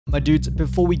My dudes,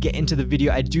 before we get into the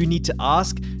video, I do need to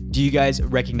ask, do you guys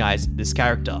recognize this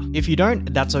character? If you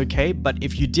don't, that's okay, but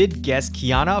if you did guess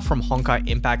Kiana from Honkai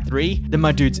Impact 3, then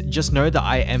my dudes, just know that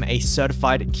I am a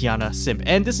certified Kiana simp,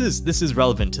 and this is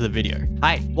relevant to the video.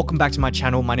 Hi, welcome back to my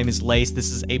channel. My name is Lace.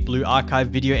 This is a Blue Archive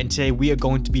video, and today we are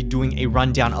going to be doing a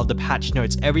rundown of the patch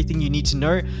notes, everything you need to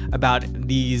know about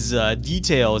these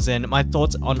details and my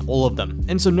thoughts on all of them.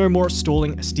 And so no more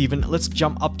stalling, Steven, let's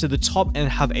jump up to the top and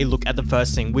have a look at the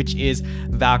first thing, which is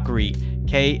Valkyrie.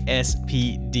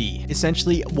 KSPD.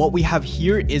 Essentially, what we have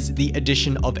here is the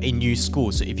addition of a new school.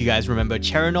 So if you guys remember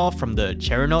Kirino from the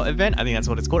Kirino event, I think that's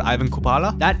what it's called, Ivan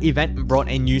Kupala, that event brought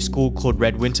a new school called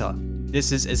Red Winter.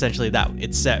 This is essentially that,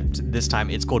 except this time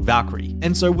it's called Valkyrie.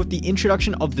 And so with the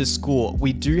introduction of this school,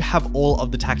 we do have all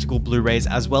of the tactical Blu-rays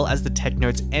as well as the tech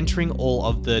notes entering all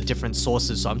of the different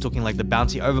sources. So I'm talking like the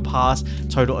Bounty Overpass,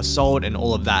 Total Assault, and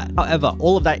all of that. However,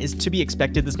 all of that is to be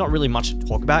expected. There's not really much to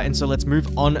talk about. And so let's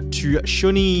move on to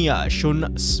Shunny,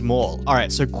 Shun Small. All right,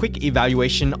 so quick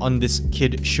evaluation on this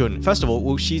kid Shun. First of all,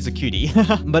 well, she's a cutie.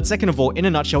 But second of all, in a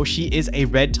nutshell, she is a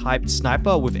red type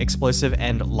sniper with explosive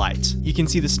and light. You can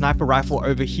see the sniper rifle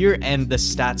over here and the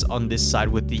stats on this side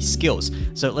with the skills.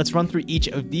 So let's run through each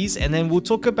of these and then we'll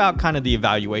talk about kind of the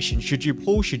evaluation. Should you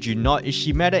pull? Should you not? Is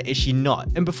she meta? Is she not?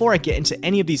 And before I get into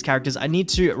any of these characters, I need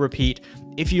to repeat,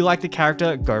 if you like the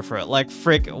character, go for it. Like,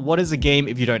 frick, what is a game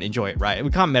if you don't enjoy it, right?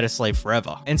 We can't meta slave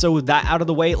forever. And so with that out of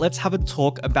the way, let's have a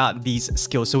talk about these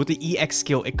skills. So with the EX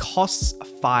skill, it costs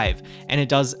 5 and it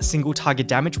does single target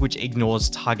damage, which ignores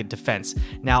target defense.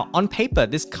 Now, on paper,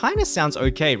 this kind of sounds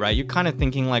okay, right? You're kind of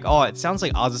thinking like, oh, it sounds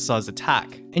like Azusa's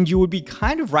attack. And you would be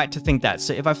kind of right to think that.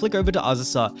 So if I flick over to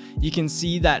Azusa, you can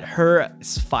see that her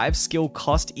 5 skill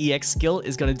cost EX skill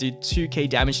is going to do 2k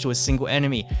damage to a single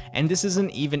enemy. And this isn't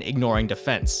even ignoring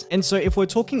defense. And so if we're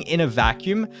talking in a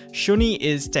vacuum, Shunny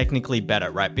is technically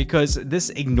better, right? Because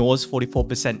this ignores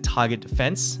 44% target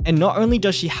defense. And not only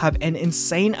does she have an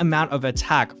insane amount of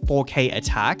attack, 4k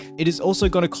attack, it is also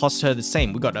going to cost her the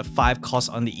same. We got a 5 cost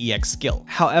on the EX skill.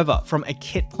 However, from a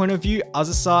kit point of view,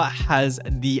 Azusa has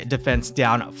the defense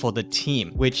down for the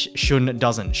team, which Shun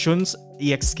doesn't. Shun's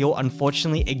EX skill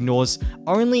unfortunately ignores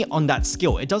only on that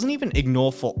skill. It doesn't even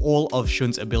ignore for all of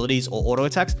Shun's abilities or auto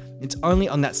attacks. It's only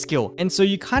on that skill. And so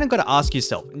you kind of got to ask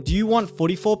yourself, do you want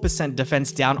 44%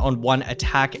 defense down on one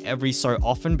attack every so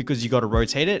often because you got to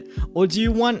rotate it? Or do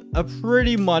you want a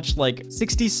pretty much like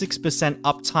 66%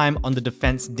 uptime on the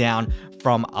defense down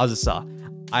from Azusa?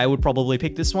 I would probably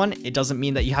pick this one. It doesn't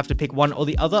mean that you have to pick one or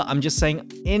the other. I'm just saying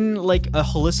in like a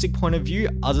holistic point of view,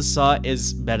 Azusa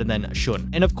is better than Shun.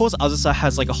 And of course, Azusa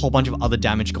has like a whole bunch of other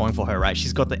damage going for her, right?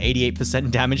 She's got the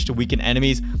 88% damage to weaken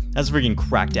enemies. That's freaking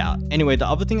cracked out. Anyway, the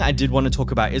other thing I did want to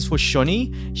talk about is for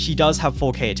Shunny, she does have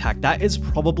 4k attack. That is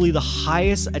probably the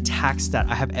highest attack stat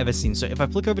I have ever seen. So if I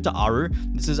flick over to Aru,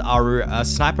 this is Aru,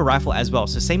 sniper rifle as well.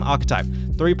 So same archetype,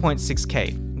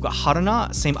 3.6k. We've got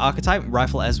Haruna, same archetype,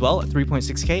 rifle as well,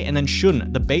 3.6k, and then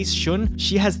Shun, the base Shun,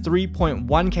 she has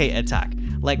 3.1k attack.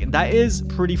 Like, that is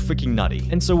pretty freaking nutty.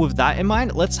 And so with that in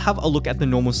mind, let's have a look at the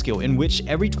normal skill, in which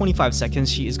every 25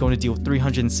 seconds, she is going to deal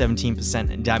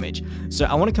 317% damage. So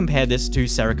I want to compare this to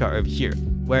Serika over here,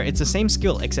 where it's the same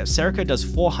skill, except Serika does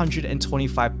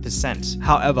 425%.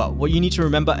 However, what you need to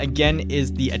remember again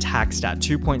is the attack stat,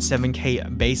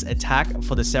 2.7k base attack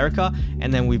for the Serika,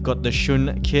 and then we've got the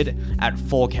Shun kid at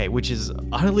 4k, which is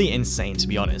utterly insane, to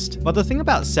be honest. But the thing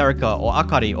about Serika or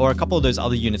Akari or a couple of those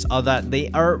other units are that they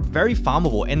are very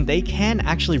farmable, and they can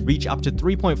actually reach up to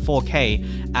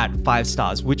 3.4k at 5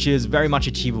 stars, which is very much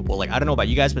achievable. Like, I don't know about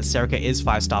you guys, but Serika is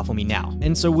 5-star for me now.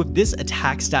 And so with this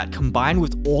attack stat combined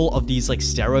with all of these like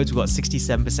steroids, we've got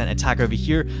 67% attack over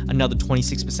here, another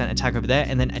 26% attack over there,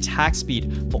 and then attack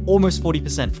speed for almost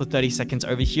 40% for 30 seconds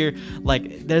over here.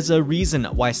 Like, there's a reason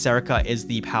why Serika is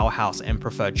the powerhouse and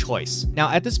preferred choice. Now,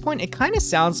 at this point, it kind of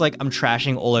sounds like I'm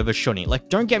trashing all over Shunny. Like,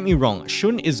 don't get me wrong,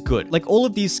 Shun is good. Like, all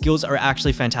of these skills are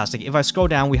actually fantastic. If I scroll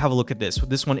down, we have a look at this.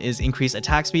 This one is increased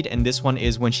attack speed, and this one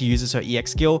is when she uses her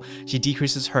EX skill, she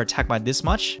decreases her attack by this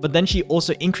much, but then she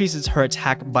also increases her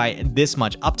attack by this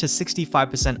much, up to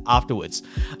 65% afterwards.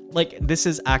 Like, this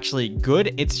is actually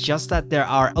good. It's just that there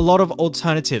are a lot of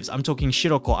alternatives. I'm talking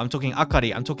Shiroko, I'm talking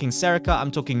Akari, I'm talking Serika, I'm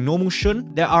talking normal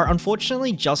Shun. There are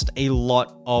unfortunately just a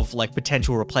lot of like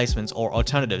potential replacements or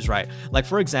alternatives, right? Like,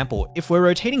 for example, if we're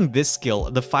rotating this skill,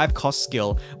 the 5 cost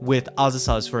skill with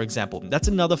Azusa's, for example, that's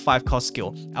another 5 cost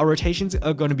skill. Our rotations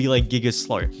are going to be like giga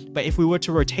slow. But if we were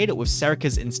to rotate it with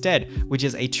Serika's instead, which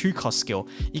is a 2 cost skill,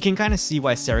 you can kind of see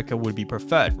why Serika would be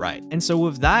preferred, right? And so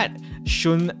with that,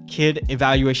 Shun kid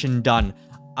evaluation done.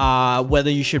 Whether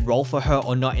you should roll for her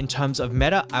or not in terms of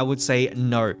meta, I would say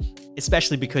no.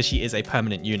 especially because she is a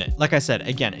permanent unit. Like I said,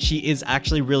 again, she is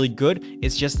actually really good.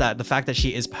 It's just that the fact that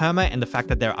she is perma and the fact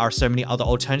that there are so many other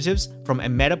alternatives from a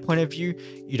meta point of view,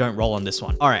 you don't roll on this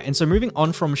one. All right, and so moving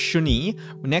on from Shunny,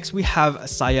 next we have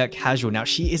Saya Casual. Now,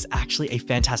 she is actually a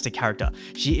fantastic character.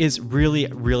 She is really,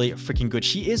 really freaking good.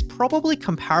 She is probably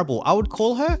comparable. I would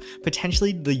call her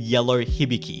potentially the yellow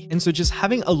Hibiki. And so just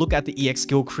having a look at the EX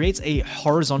skill creates a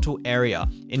horizontal area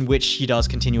in which she does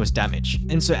continuous damage.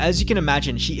 And so as you can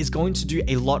imagine, she is going to do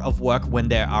a lot of work when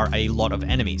there are a lot of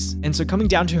enemies. And so coming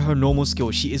down to her normal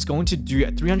skill, she is going to do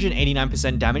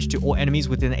 389% damage to all enemies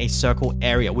within a circle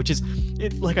area, which is,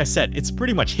 like I said, it's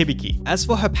pretty much Hibiki. As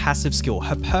for her passive skill,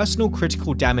 her personal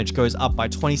critical damage goes up by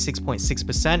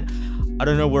 26.6%. I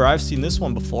don't know where I've seen this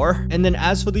one before. And then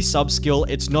as for the sub skill,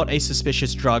 it's not a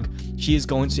suspicious drug. She is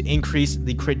going to increase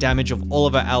the crit damage of all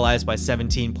of her allies by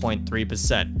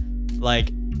 17.3%. Like,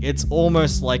 it's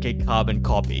almost like a carbon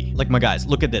copy. Like, my guys,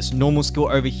 look at this. Normal skill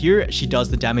over here, she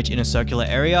does the damage in a circular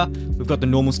area. We've got the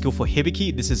normal skill for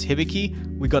Hibiki. This is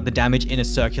Hibiki. We got the damage in a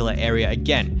circular area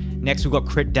again. Next, we've got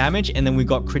crit damage, and then we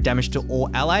got crit damage to all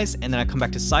allies. And then I come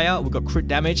back to Saya, we've got crit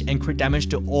damage and crit damage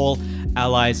to all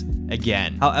allies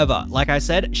again. However, like I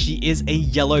said, she is a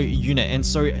yellow unit, and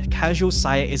so Casual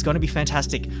Saya is going to be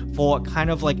fantastic for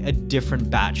kind of like a different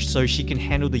batch, so she can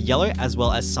handle the yellow as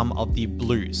well as some of the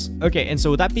blues. Okay, and so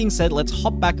with that being said, let's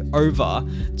hop back over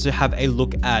to have a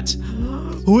look at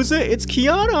who is it? It's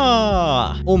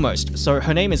Kiana! Almost. So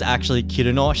her name is actually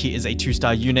Kirino. She is a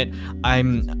 2-star unit. I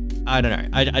don't know.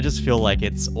 I just feel like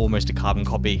it's almost a carbon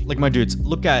copy. Like, my dudes,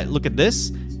 look at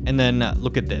this. And then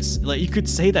look at this. Like, you could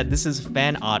say that this is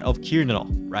fan art of Kirino,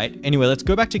 right? Anyway, let's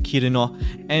go back to Kirino.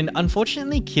 And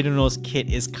unfortunately, Kirino's kit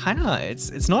is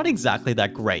it's not exactly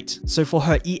that great. So for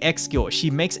her EX skill, she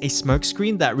makes a smoke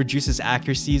screen that reduces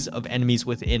accuracies of enemies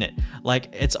within it. Like,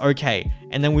 it's okay.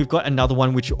 And then we've got another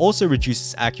one which also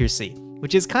reduces accuracy,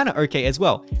 which is kind of okay as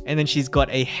well. And then she's got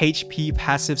a HP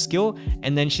passive skill,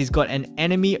 and then she's got an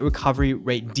enemy recovery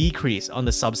rate decrease on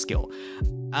the sub skill.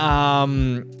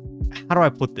 How do I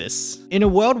put this? In a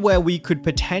world where we could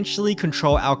potentially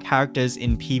control our characters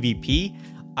in PvP,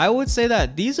 I would say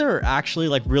that these are actually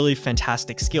like really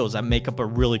fantastic skills that make up a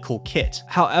really cool kit.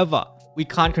 However, we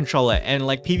can't control it, and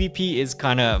like PvP is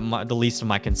kind of the least of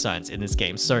my concerns in this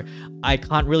game, so I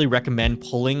can't really recommend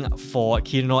pulling for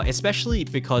Kirino, especially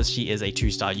because she is a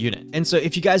 2-star unit. And so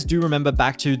if you guys do remember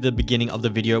back to the beginning of the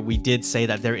video, we did say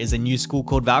that there is a new school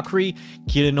called Valkyrie.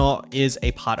 Kirino is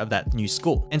a part of that new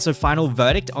school. And so final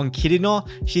verdict on Kirino,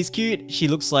 she's cute, she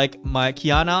looks like my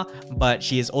Kiana, but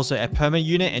she is also a perma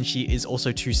unit and she is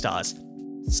also 2 stars.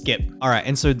 Skip. All right,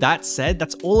 and so that said,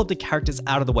 that's all of the characters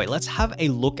out of the way. Let's have a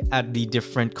look at the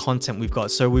different content we've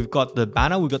got. So we've got the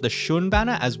banner, we've got the Shun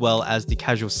banner, as well as the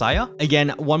Casual Saya.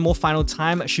 Again, one more final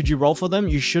time, should you roll for them?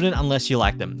 You shouldn't unless you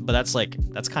like them, but that's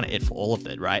kind of it for all of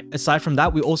it, right? Aside from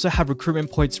that, we also have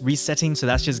recruitment points resetting, so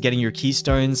that's just getting your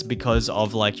keystones because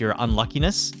of like your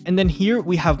unluckiness. And then here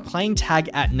we have playing tag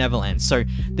at Neverland. So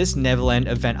this Neverland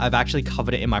event, I've actually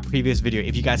covered it in my previous video.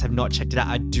 If you guys have not checked it out,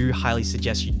 I do highly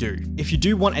suggest you do. If you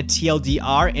do want a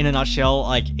TLDR, in a nutshell,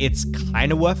 like, it's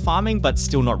kind of worth farming, but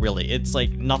still not really. It's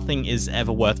like nothing is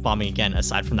ever worth farming again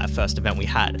aside from that first event we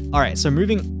had. All right, so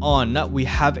moving on, we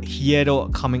have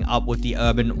Hierro coming up with the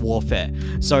urban warfare.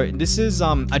 So this is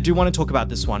I do want to talk about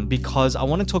this one because I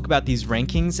want to talk about these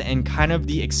rankings and kind of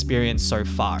the experience so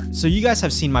far. So you guys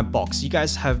have seen my box. You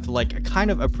guys have like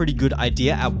kind of a pretty good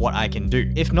idea at what I can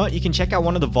do. If not, you can check out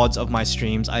one of the VODs of my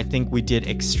streams. I think we did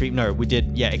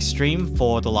extreme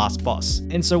for the last boss.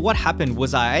 And so what happened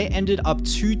was I ended up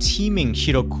 2-teaming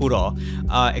Shirokuro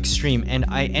extreme, and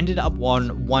I ended up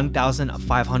on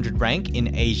 1500 rank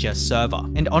in Asia server.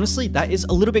 And honestly, that is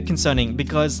a little bit concerning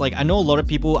because like I know a lot of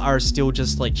people are still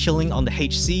just like chilling on the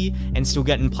HC and still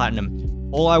getting platinum.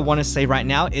 All I want to say right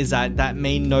now is that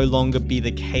may no longer be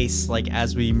the case like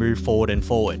as we move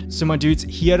forward. So my dudes,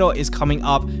 Hierro is coming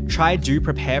up. Do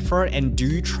prepare for it, and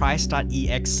do try start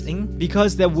EXing,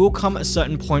 because there will come a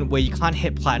certain point where you can't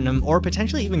hit platinum or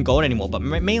potentially even gold anymore, but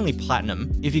mainly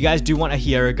platinum. If you guys do want a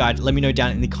Hierro guide, let me know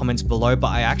down in the comments below, but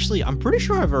I'm pretty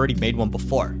sure I've already made one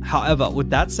before. However, with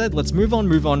that said, let's move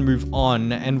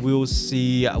on, and we'll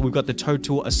see. We've got the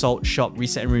total assault shop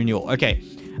reset and renewal. Okay.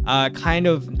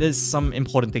 there's some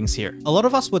important things here. A lot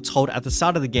of us were told at the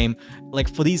start of the game, like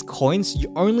for these coins,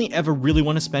 you only ever really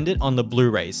want to spend it on the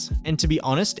Blu-rays. And to be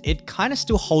honest, it kind of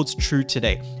still holds true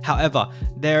today. However,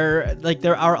 there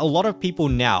are a lot of people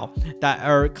now that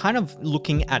are kind of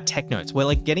looking at tech notes, where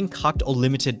like getting cucked or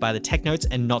limited by the tech notes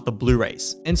and not the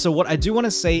Blu-rays. And so what I do want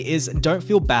to say is don't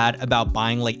feel bad about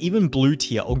buying like even blue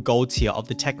tier or gold tier of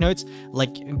the tech notes.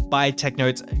 Like buy tech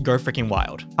notes, go freaking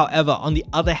wild. However, on the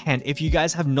other hand, if you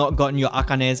guys have not gotten your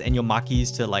Akanes and your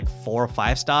Makis to like 4 or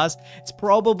 5 stars, it's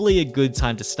probably a good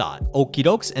time to start. Okie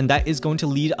dokes, and that is going to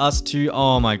lead us to,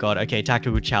 oh my god, okay,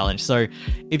 tactical challenge. So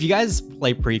if you guys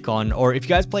play Precon, or if you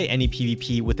guys play any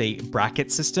PvP with a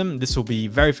bracket system, this will be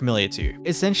very familiar to you.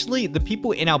 Essentially, the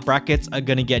people in our brackets are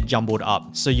going to get jumbled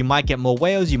up. So you might get more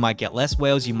whales, you might get less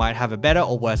whales, you might have a better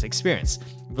or worse experience.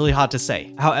 Really hard to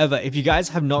say. However, if you guys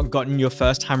have not gotten your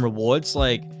first time rewards,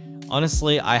 like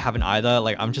honestly, I haven't either.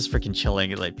 Like I'm just freaking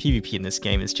chilling. Like PvP in this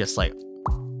game is just like...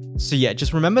 So yeah,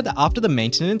 just remember that after the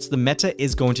maintenance, the meta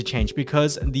is going to change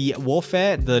because the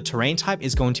warfare, the terrain type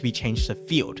is going to be changed to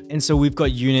field. And so we've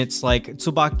got units like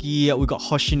Tsubaki, we've got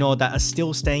Hoshino that are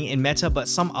still staying in meta, but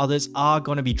some others are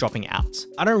going to be dropping out.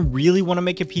 I don't really want to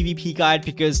make a PvP guide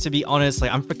because to be honest,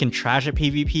 like I'm freaking trash at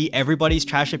PvP. Everybody's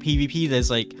trash at PvP.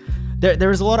 There's like...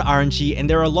 There is a lot of RNG and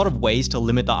there are a lot of ways to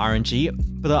limit the RNG,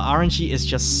 but the RNG is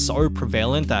just so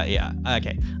prevalent that, yeah,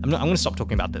 okay, I'm going to stop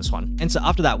talking about this one. And so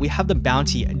after that, we have the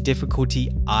bounty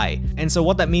difficulty I. And so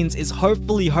what that means is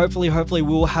hopefully we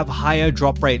will have higher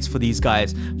drop rates for these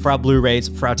guys, for our Blu-rays,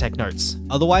 for our tech notes.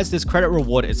 Otherwise, this credit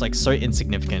reward is like so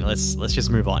insignificant. Let's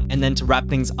just move on. And then to wrap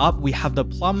things up, we have the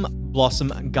Plum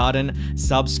Blossom Garden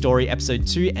sub-story episode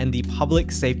 2 and the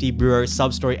Public Safety Bureau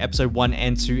sub-story episode 1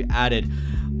 and 2 added.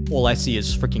 All I see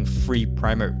is freaking free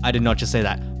Primo. I did not just say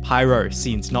that. Pyro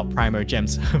scenes, not Primo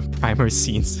gems. Primo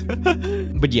scenes.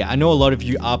 But yeah, I know a lot of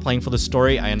you are playing for the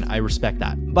story and I respect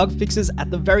that. Bug fixes at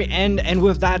the very end, and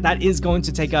with that, that is going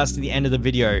to take us to the end of the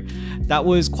video. That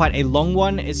was quite a long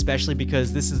one, especially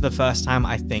because this is the first time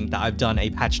I think that I've done a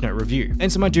patch note review.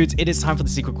 And so my dudes, it is time for the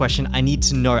secret question. I need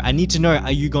to know,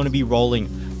 are you going to be rolling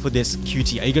for this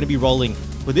cutie? Are you going to be rolling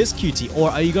for this cutie, or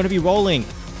are you going to be rolling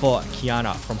for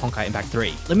Kiana from Honkai Impact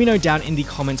 3? Let me know down in the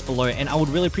comments below, and I would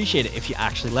really appreciate it if you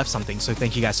actually left something, so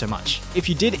thank you guys so much. If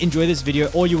you did enjoy this video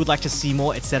or you would like to see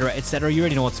more, etc, you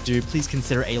already know what to do. Please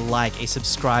consider a like, a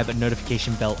subscribe, a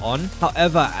notification bell on.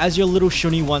 However, as your little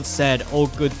Shunny once said, all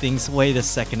good things... Wait a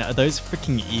second, are those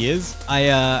freaking ears?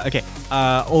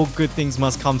 All good things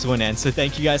must come to an end. So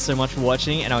thank you guys so much for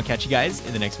watching, and I'll catch you guys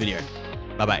in the next video.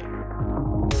 Bye bye.